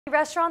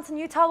Restaurants in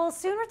Utah will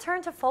soon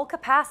return to full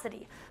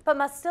capacity, but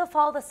must still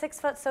follow the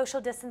 6-foot social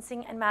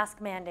distancing and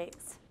mask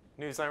mandates.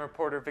 Newsline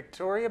reporter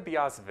Victoria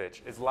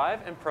Biasevich is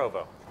live in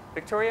Provo.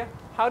 Victoria,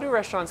 how do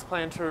restaurants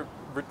plan to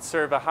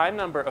serve a high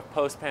number of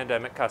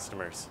post-pandemic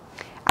customers?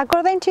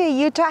 According to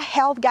Utah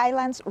health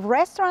guidelines,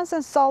 restaurants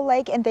in Salt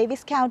Lake and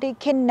Davis County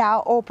can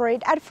now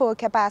operate at full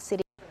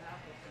capacity.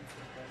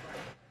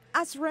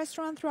 As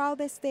restaurants throughout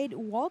the state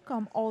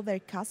welcome all their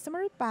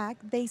customers back,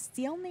 they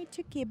still need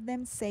to keep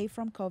them safe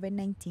from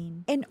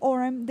COVID-19. In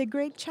Orem, the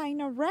Great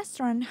China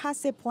restaurant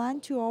has a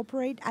plan to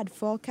operate at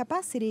full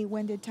capacity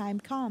when the time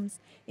comes,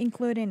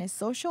 including a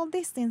social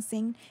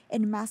distancing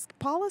and mask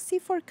policy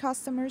for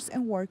customers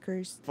and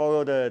workers.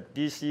 Follow the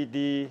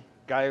DCD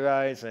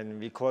guidelines and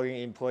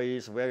requiring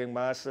employees wearing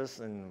masks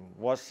and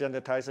wash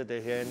sanitizer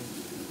their hands.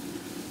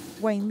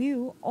 Wayne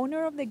Liu,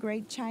 owner of the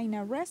Great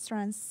China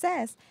restaurant,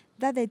 says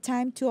that the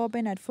time to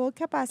open at full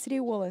capacity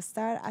will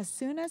start as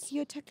soon as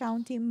Utah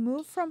County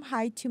moves from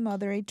high to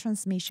moderate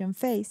transmission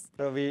phase.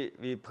 So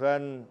we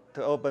plan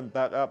to open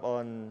back up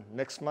on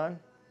next month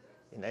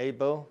in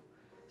April.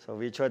 So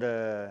we try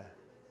to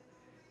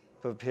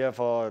prepare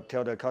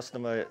tell the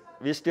customer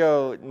we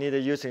still need to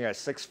using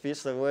 6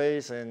 feet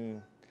away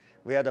and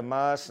wear the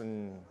mask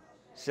and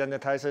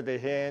sanitize their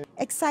hands.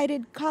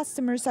 Excited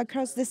customers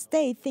across the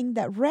state think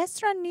that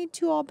restaurants need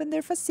to open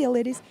their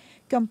facilities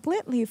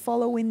completely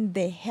following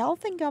the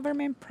health and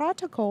government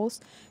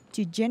protocols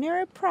to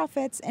generate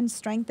profits and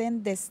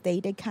strengthen the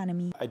state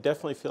economy. I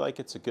definitely feel like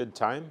it's a good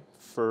time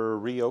for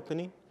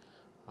reopening.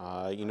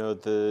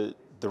 The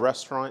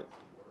restaurant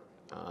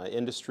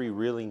industry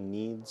really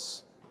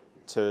needs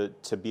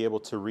to be able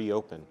to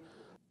reopen.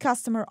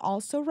 Customers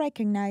also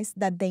recognize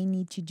that they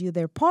need to do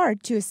their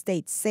part to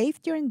stay safe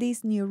during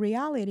this new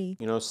reality.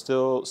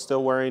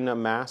 Still wearing a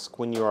mask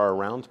when you are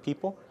around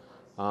people.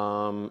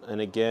 And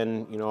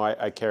again,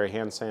 I carry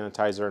hand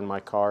sanitizer in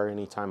my car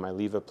anytime I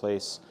leave a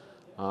place.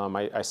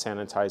 I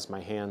sanitize my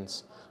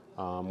hands,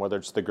 whether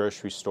it's the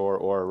grocery store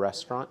or a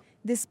restaurant.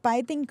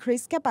 Despite the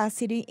increased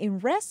capacity in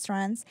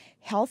restaurants,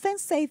 health and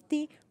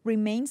safety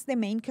remains the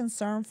main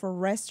concern for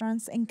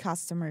restaurants and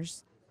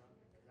customers.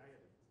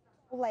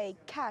 Lake,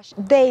 Cache,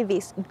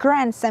 Davis,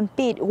 Grant, St.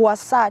 Pete,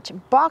 Wasatch,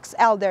 Box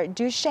Elder,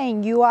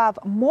 Duchesne,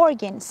 UAV,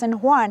 Morgan, San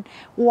Juan,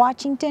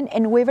 Washington,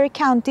 and Weaver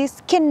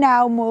counties can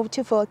now move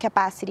to full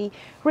capacity.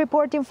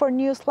 Reporting for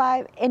News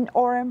Live in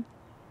Orem,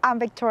 I'm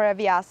Victoria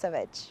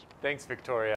Biasevich. Thanks, Victoria.